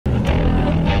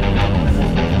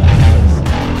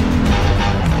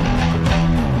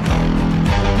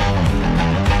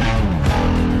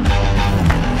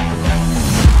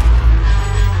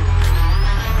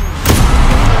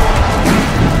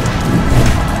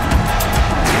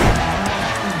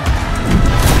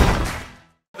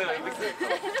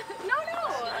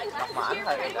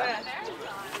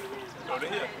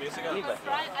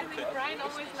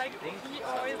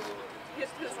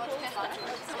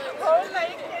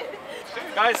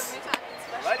Guys,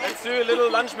 let's do a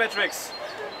little lunge metrics.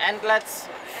 And let's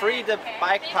free the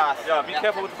bike path. Ja, be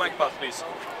careful with the bike path, please.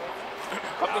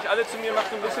 Kommt nicht alle zu mir,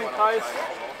 macht ein bisschen Kreis.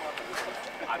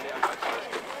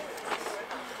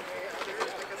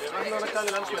 Wir machen noch eine kleine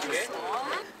lunge metrics.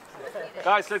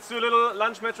 Guys, let's do a little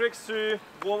lunge metrics to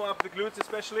warm up the glutes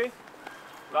especially.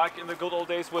 Like in the good old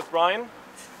days with Brian.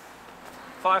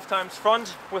 5 times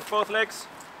front with both legs.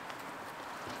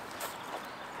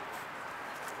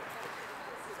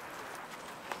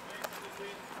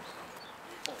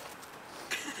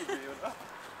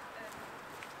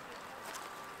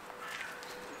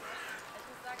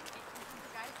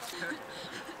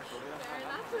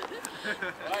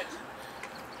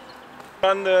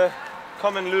 Run the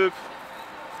common loop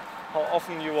how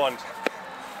often you want.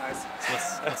 Nice.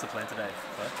 So what's the plan today?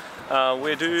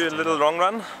 We do a little long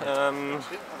run,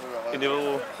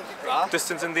 interval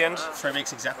distance in the end. 3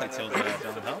 weeks exactly till the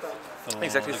building half?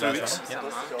 Exactly 3 weeks. Yeah.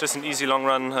 Just an easy long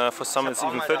run. For some it's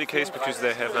even 30 k's because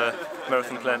they have a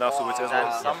marathon planned afterwards as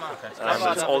well.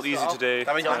 But it's all easy today.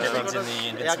 Everyone's in the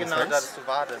invincible sprints.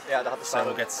 So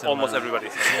we'll get some, almost everybody.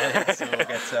 So we'll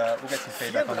get some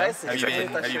feedback on that.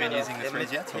 Have you been using the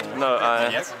threes yet? Or? No,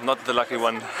 not the lucky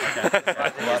one. Okay.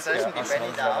 We'll ask what they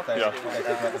think about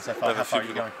them so far. How far are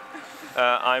you going?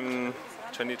 I'm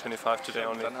 20-25 today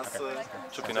only.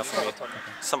 Should be enough for me.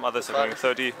 Some others are going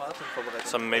 30,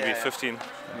 some maybe 15,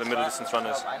 the middle distance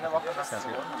runners. Sounds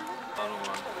good.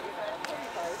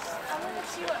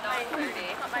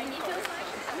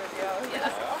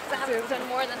 We've done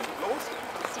more than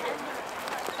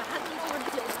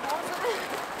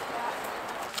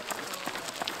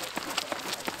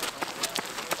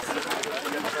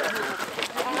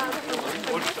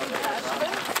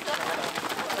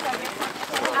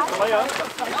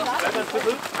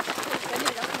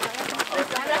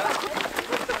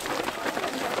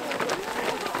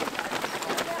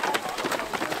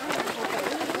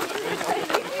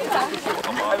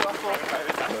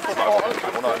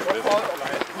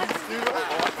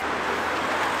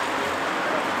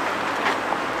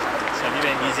So have you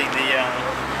been using the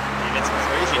invincible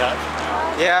threes you have?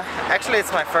 Yeah, actually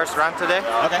it's my first run today.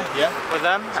 Okay, yeah. With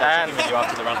them. So And with you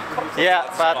after the run. yeah,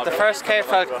 but the first K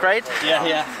felt great.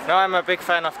 Yeah. Now I'm a big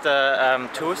fan of the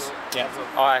twos. Yeah.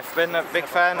 Or I've been a big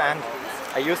fan, and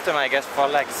I use them, I guess, for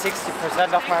like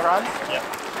 60% of my runs. Yeah.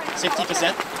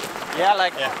 60%? Yeah,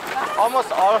 like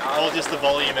almost all. All just the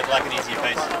volume at like an easier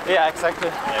pace. Yeah, exactly.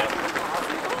 Yeah.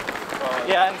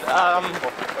 Yeah, and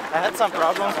I had some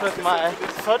problems with my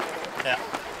foot, Yeah.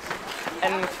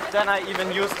 and then I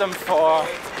even used them for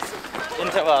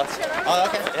intervals. Oh,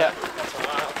 okay. Yeah.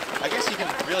 I guess you can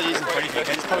really use them for anything.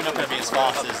 It's probably not going to be as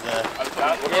fast as the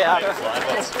Yeah. fly,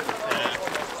 but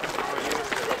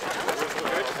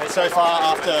so far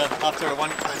after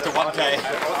 1K,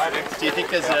 do you think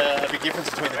there's a big difference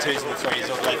between the twos and the threes,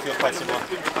 or do they feel quite similar?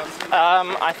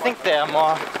 I think they are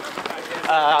more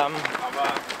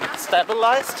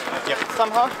stabilized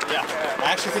somehow. Yeah.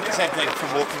 I actually think the same thing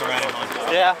from walking around in mine.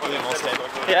 Yeah. A little more stable.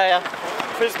 Yeah.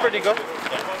 Feels pretty good.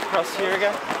 Yeah. Across here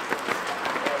again.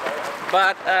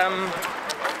 But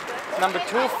number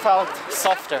 2 felt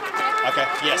softer. Okay.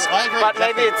 Yes, I agree. But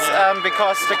maybe it's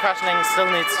because the cushioning still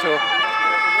needs to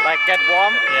like get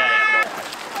warm. Yeah.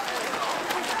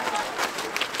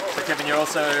 So Kevin, you're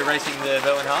also racing the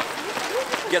Berlin Half?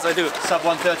 Yes, I do. Sub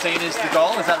 113 is the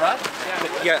goal, is that right?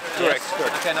 Yeah, correct.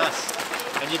 Yes. Okay, nice.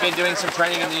 And you've been doing some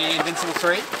training in the Invincible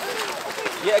 3?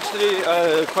 Yeah, actually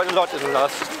quite a lot in the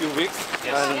last few weeks.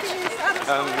 Yes.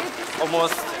 And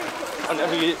almost on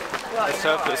every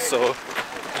surface, so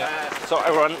I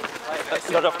run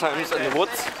a lot of times in the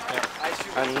woods,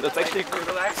 and it's actually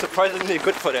surprisingly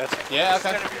good for that. Yeah,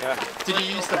 okay. Yeah. Did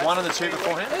you use the 1 and the 2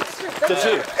 beforehand? The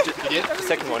 2. You did? The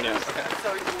second one, yeah. Okay.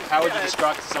 How would you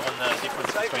describe to someone the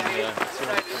difference between the 2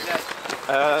 and the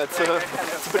 3?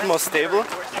 It's a bit more stable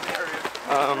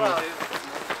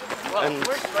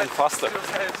and faster. A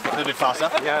little bit faster?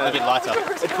 Yeah. A little bit lighter?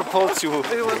 It propels you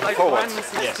forward.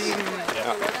 Yes.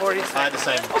 Yeah. I had the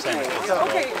same response.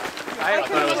 I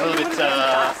thought it was a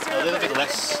little bit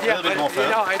less, a little bit more firm,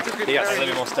 Yes. a little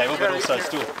bit more stable, but also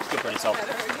still pretty solid.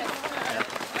 Yeah.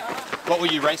 What were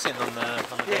you racing on the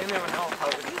day?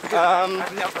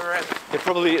 They're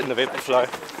probably in the Vaporfly.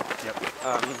 Yep. I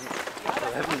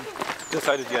haven't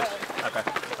decided yet. Okay.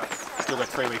 Still got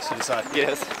 3 weeks to decide.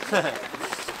 Yes.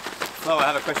 Oh, I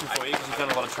have a question for you because you've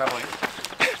done a lot of travelling.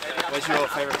 Where's your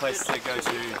favourite place to go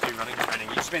to do running training?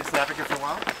 You've just been in South Africa for a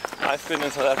while? I've been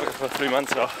in South Africa for 3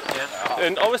 months now. Yeah.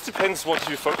 And it always depends what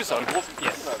you focus on.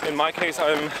 Yes. In my case,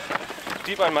 I'm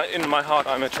deep in my heart,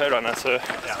 I'm a trail runner, so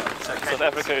Yeah. South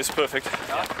Africa is perfect.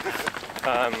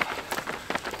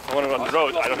 I want to run the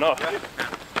road, I don't know.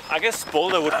 I guess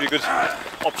Boulder would be a good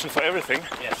option for everything.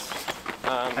 Yes.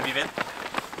 Have you been?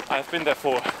 I've been there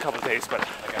for a couple of days, but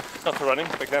not for running.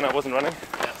 Back then I wasn't running.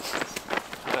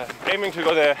 Aiming to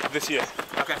go there this year.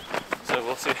 Okay. So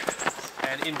we'll see.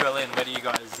 And in Berlin, where do you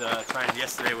guys train?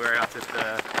 Yesterday we were out at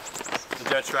the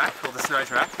dirt track, or the snow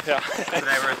track. Yeah.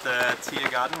 Today we're at the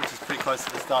Tiergarten, which is pretty close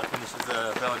to the start finish of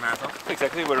the Berlin Marathon.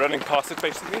 Exactly, we're running past it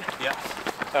basically. Yeah.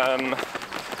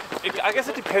 I guess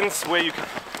it depends where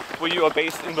you are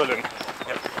based in Berlin.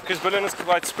 Because Berlin is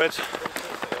quite spread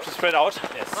out.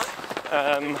 Yes.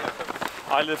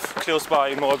 I live close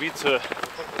by Moabit, so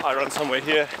I run somewhere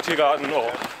here, Tiergarten,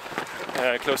 or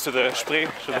close to the Spree,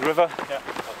 to the river. Yeah.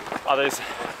 Others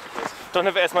don't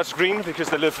have as much green because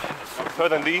they live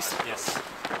further than these. Yes.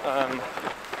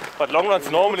 But long runs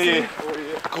normally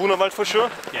Grunewald for sure.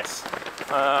 Yes.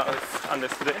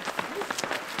 Unless today.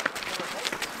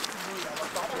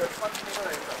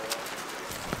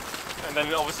 And then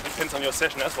it obviously depends on your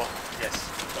session as well. Yes.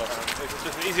 So, if it's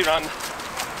just an easy run,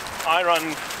 I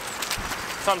run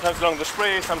sometimes along the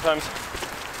Spree, sometimes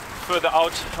further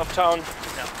out of town,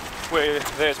 where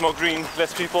there's more green,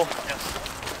 less people.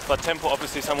 But tempo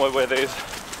obviously somewhere where there's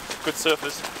good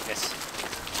surface. Yes.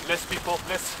 Less people,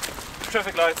 less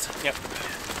traffic lights. Yep.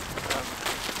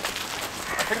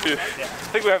 I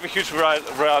think we have a huge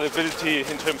variability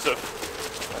in terms of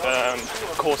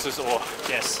courses or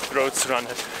roads to run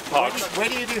at parks. Where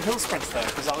do you do hill sprints though?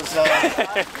 Because I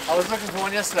was looking for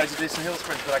one yesterday to do some hill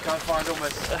sprints, but I can't find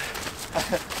almost.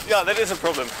 Yeah, that is a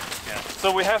problem. Yeah.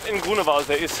 So we have in Grunewald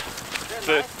there is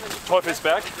the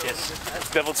Teufelsberg,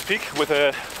 Devil's Peak, with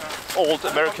an old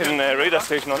American radar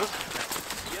station on it.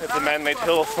 It's a man-made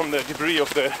hill from the debris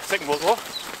of the Second World War,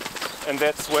 and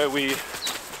that's where we,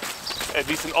 at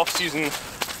least in off-season,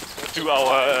 do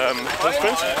our hill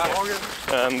sprints.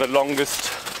 The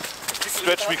longest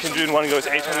stretch we can do in one go is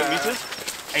 800 meters.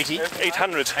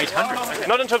 800. 800.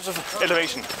 Not in terms of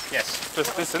elevation. Yes.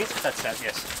 Just distance. That's that.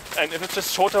 Yes. And if it's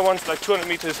just shorter ones, like 200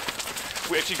 meters,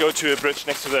 we actually go to a bridge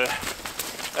next to the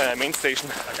main station.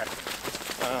 Okay.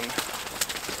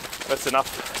 That's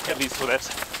enough, at least for that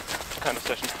kind of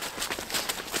session.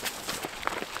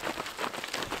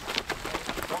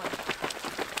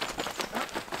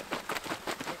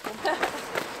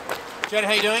 Jen,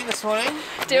 how you doing this morning?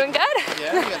 Doing good.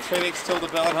 Yeah, you got 3 weeks till the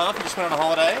Berlin Half. You just went on a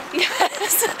holiday.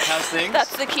 Yes. How's things?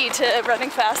 That's the key to running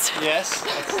fast. Yes,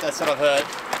 that's what I've heard.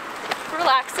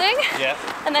 Relaxing. Yeah.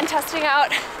 And then testing out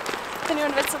the new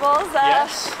Invincibles.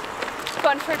 Yes.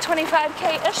 Going for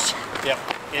 25k-ish. Yep.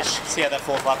 Ish. See how that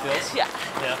fourth lap feels? Yeah.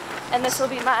 Yeah. And this will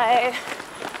be my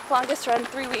longest run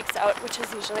 3 weeks out, which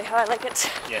is usually how I like it.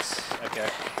 Yes. Okay.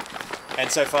 And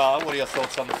so far, what are your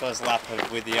thoughts on the first lap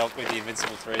with the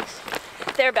Invincible 3s?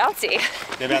 They're bouncy.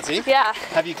 They're bouncy? Yeah.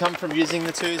 Have you come from using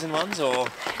the 2s and 1s, or?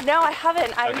 No, I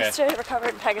haven't. I used to recover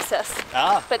in Pegasus.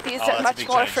 Ah. But these are much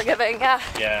more forgiving, yeah.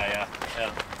 Yeah.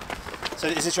 So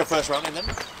is this your first run in them?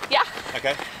 Yeah.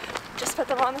 Okay. Just put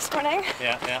them on this morning.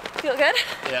 Yeah. Feel good?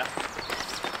 Yeah.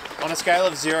 On a scale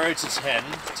of 0 to 10,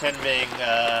 10 being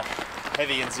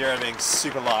heavy and 0 being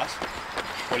super light,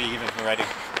 what are you giving them a rating?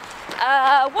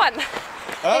 1.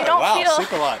 Oh, they don't wow, feel,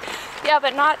 super light. Yeah,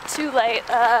 but not too light.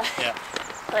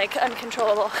 Like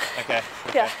uncontrollable. Okay.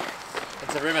 Yeah.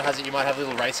 And so rumour has it you might have a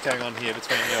little race going on here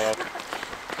between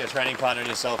your training partner and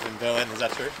yourself in Berlin. Is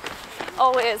that true?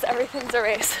 Always, everything's a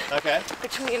race. Okay.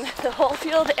 Between the whole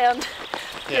field and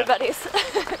your buddies.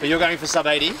 But you're going for sub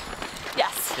 80?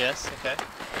 Yes. Yes. Okay.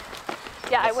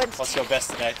 Yeah, What's your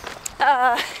best today?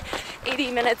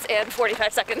 80 minutes and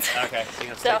 45 seconds. Okay, so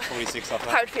you're going to take 46 off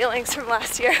that. Hard feelings from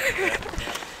last year. Yeah.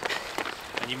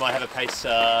 And you might have a pace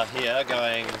here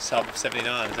going sub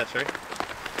 79, is that true?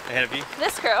 Ahead of you?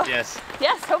 This girl? Yes.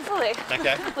 Yes, hopefully.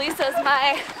 Okay. Lisa's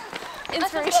my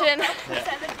inspiration.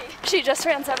 Yeah. She just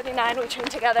ran 79, we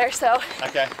trained together, so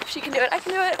okay. if she can do it, I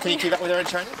can do it. Can you keep up with her in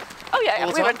training? Oh yeah,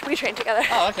 we train together.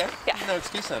 Oh, okay. Yeah. No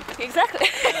excuse then. Exactly.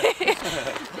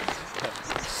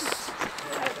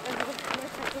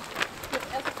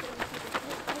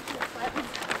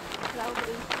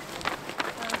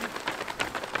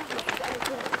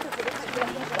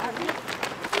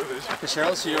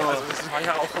 Cheryl, so you're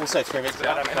also 3 weeks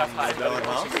out from the Berlin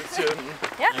Half.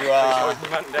 Yeah. You are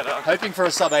hoping for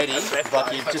a sub 80,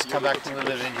 but you've just come back from a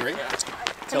little bit of injury.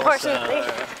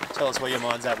 Tell us where your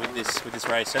mind's at with this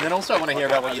race, and then also I want to hear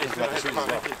about what you think about the shoes as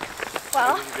well.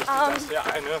 Well,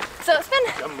 so it's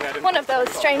been one of those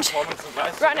strange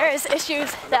runner's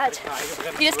issues that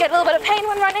you just get a little bit of pain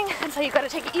when running, and so you've got to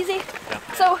take it easy.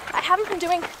 So I haven't been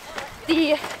doing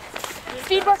the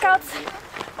speed workouts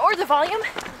or the volume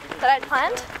that I'd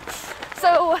planned.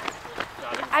 So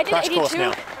I did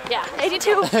 82. Yeah,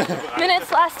 82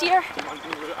 minutes last year,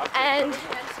 and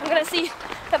I'm gonna see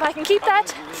if I can keep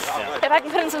that, if I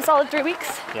can put in some solid 3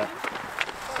 weeks. Yeah.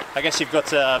 I guess you've got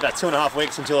about 2.5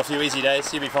 weeks until a few easy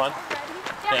days, you'll be fine.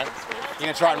 Yeah. You're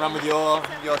going to try and run with your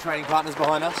training partners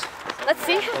behind us? Let's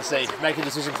see. We'll see. Make a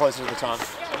decision closer to the time.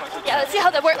 Yeah, let's see how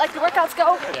the workouts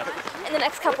go in the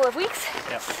next couple of weeks.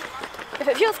 Yeah. If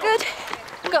it feels good,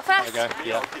 go fast. There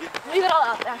you go. Yeah. Leave it all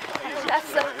out there. I think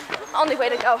that's the only way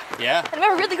to go. Yeah. And we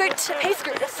have a really great pace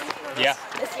group this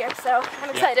year, so I'm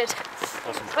excited.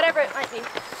 Awesome. Whatever it might be.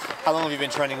 How long have you been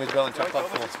training with Berlin Track Club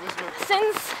for?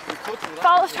 Since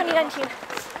fall of 2019.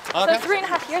 Okay. So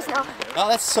 3.5 years now.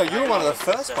 Oh, so you were one of the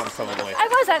first ones probably. I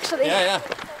was actually. Yeah.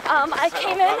 I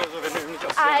came in,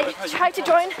 I tried to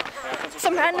join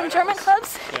some random German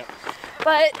clubs,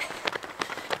 but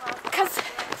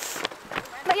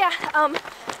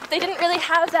they didn't really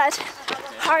have that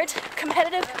hard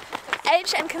competitive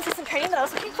edge and consistent training that I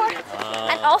was looking for,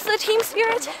 and also the team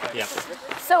spirit. Yeah.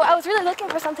 So I was really looking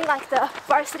for something like the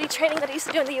varsity training that I used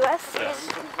to do in the US,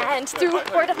 and through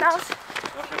word of mouth,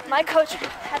 my coach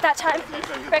at that time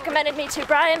recommended me to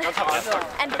Brian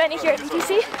and Benny here at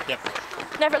BTC. Yep.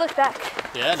 Never looked back.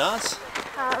 Yeah, nice.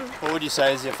 What would you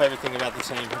say is your favourite thing about the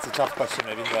team? It's a tough question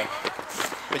maybe,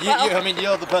 but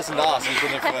you're the person to ask. You've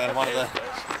been here for one of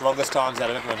the longest times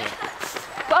out of everyone here.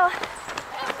 Well,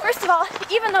 first of all,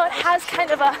 even though it has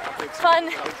kind of a fun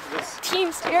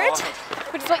team spirit,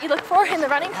 which is what you look for in the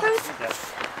running crews,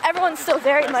 everyone's still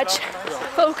very much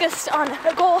focused on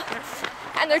a goal,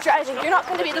 and they're driving. You're not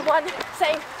going to be the one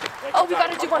saying, oh, we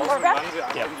got to do one more rep.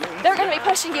 They're going to be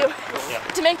pushing you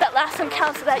to make that last one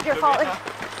count so that you're falling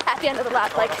at the end of the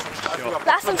lap. Like,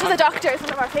 last one to the doctor is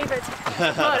one of our favorite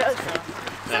mottos.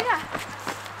 So yeah,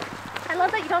 I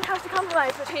love that you don't have to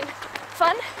compromise between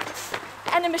fun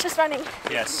and ambitious running.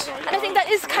 Yes. And I think that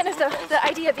is kind of the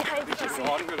idea behind BTC.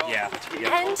 Yeah.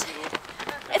 And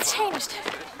it's changed.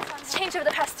 It's changed over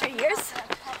the past 3 years.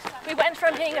 We went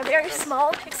from being a very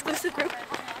small, exclusive group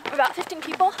of about 15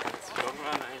 people,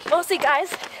 mostly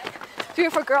guys, 3 or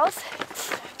 4 girls,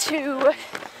 to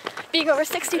being over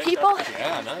 60 people,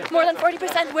 more than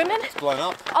 40% women. It's blown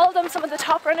up. All of them some of the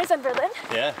top runners in Berlin.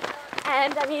 Yeah.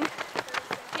 And I mean,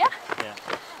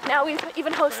 now we've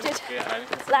even hosted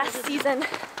last season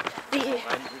the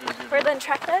Berlin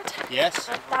Track Night. Yes.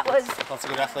 That was lots of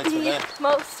good athletes were there. The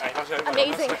most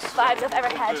amazing vibes I've ever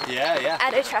had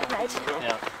at a track night.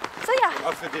 Yeah. So yeah,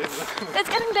 it's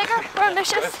getting bigger, we're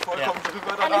ambitious,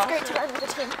 and it's great to run with the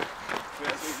team.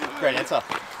 Great answer.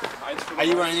 Are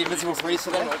you running the Invincible 3s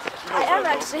today? I am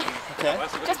actually. Okay.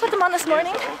 Just put them on this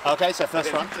morning. Okay, so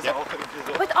first run. Yep.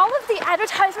 With all of the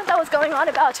advertisement that was going on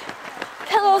about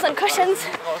pillows and cushions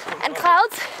and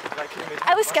clouds,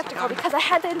 I was skeptical because I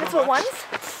had the Invincible ones.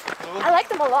 I like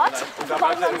them a lot, the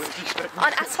long ones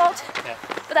on asphalt,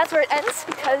 but that's where it ends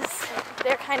because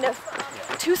they're kind of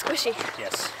too squishy.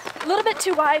 Yes. A little bit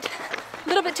too wide, a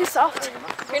little bit too soft.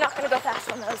 You're not going to go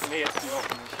fast on those.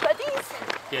 But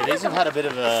these have had a bit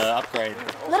of an upgrade.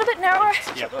 A little bit narrower.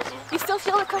 Yep. You still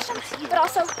feel the cushion, but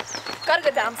also got a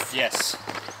good bounce. Yes.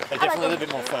 They're definitely a little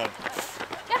bit more firm.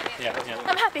 Yeah. Yeah.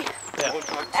 I'm happy. Yeah.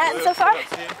 And so far,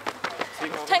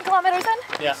 10 kilometers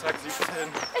in. Yeah.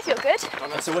 I feel good.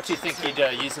 And so what do you think you'd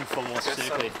use them for more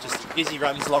specifically? Just easy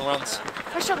runs, long runs?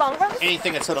 For sure, long runs.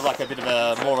 Anything that's sort of like a bit of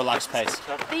a more relaxed pace?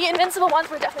 The Invincible ones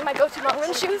were definitely my go-to long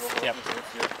run shoes. Yep.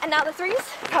 And now the 3s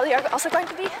probably are also going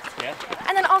to be. Yeah.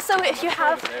 And then also if you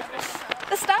have,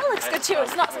 the style looks good too.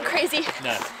 It's not some crazy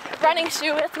running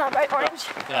shoe. It's not bright orange.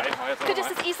 Yeah. You could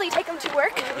just as easily take them to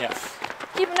work. Yeah.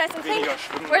 Keep them nice and clean,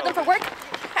 wear them for work,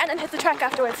 and then hit the track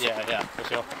afterwards. Yeah, for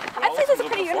sure. I'd say this is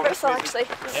pretty universal actually.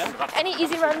 Yeah. Any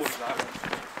easy runs.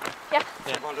 Yeah.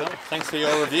 Well, thanks for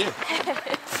your review.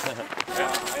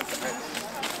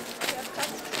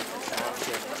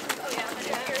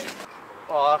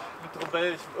 Oh, mit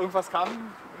Rebell, irgendwas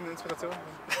kam, eine Inspiration.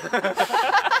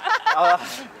 Aber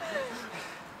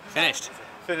Finished?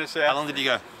 Finished, yeah. How long did you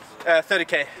go?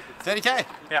 30k. 30k?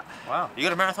 Yeah. Wow. You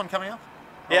got a marathon coming up?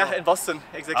 Yeah, in Boston,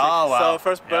 exactly. Oh, wow. So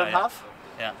first Berlin half.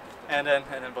 Yeah. And then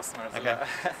Boston Marathon. Okay.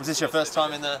 Was this your first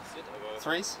time in the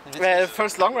 3s?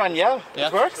 First long run, yeah.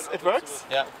 It works.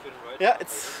 Yeah. Yeah,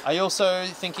 it's... Are you also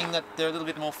thinking that they're a little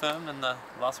bit more firm than the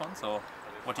last ones, or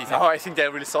what do you think? Oh, I think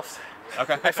they're really soft.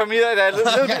 Okay. For me, they're a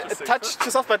little bit a touch too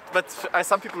soft, but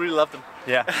some people really love them.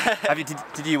 Yeah.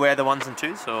 Did you wear the 1s and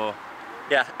 2s, or?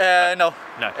 Yeah. No.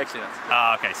 No. Actually not.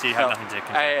 Ah, okay. So you have nothing to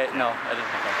compare. No, I didn't.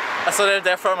 Okay. So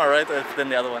they're firmer, right, than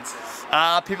the other ones?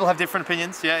 People have different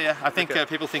opinions. Yeah. I think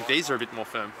people think these are a bit more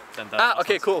firm than the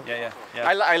okay, ones. cool. Yeah.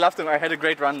 I loved them. I had a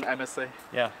great run, I must say.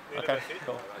 Yeah. Okay.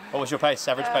 Cool. What was your pace?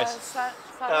 Average pace?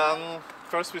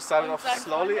 first we started off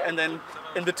slowly, and then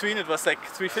in between it was like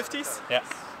 350s. Yeah.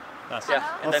 Nice.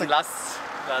 Yeah, and then last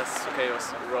okay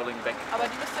was rolling back.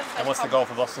 And what's the goal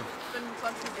for Boston?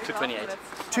 228.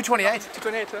 228?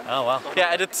 228, yeah. Oh wow. Yeah,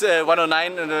 I did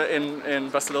 109 in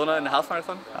Barcelona in the half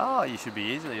marathon. Oh, you should be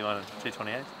easily on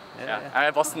 228.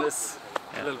 Yeah. Boston is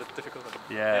a little bit difficult.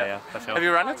 Yeah, for sure. Have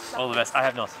you run it? All the best. I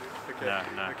have not. Okay.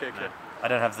 No. Okay. I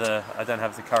don't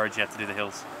have the courage yet to do the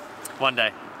hills. One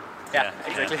day. Yeah,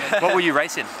 exactly. What were you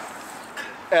racing?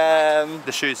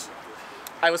 The shoes.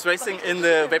 I was racing in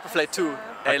the Vaporfly 2.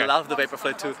 I Okay. love the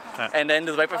Vaporfly 2. And then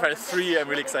the Vaporfly 3 I'm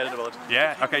really excited about.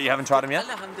 Yeah. Okay. You haven't tried them yet?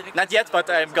 Not yet, but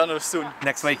I'm gonna soon.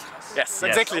 Next week. Yes,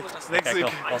 exactly. Next Okay,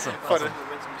 week. cool. Awesome. For the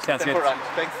Sounds good. tempo run.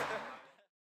 Thanks.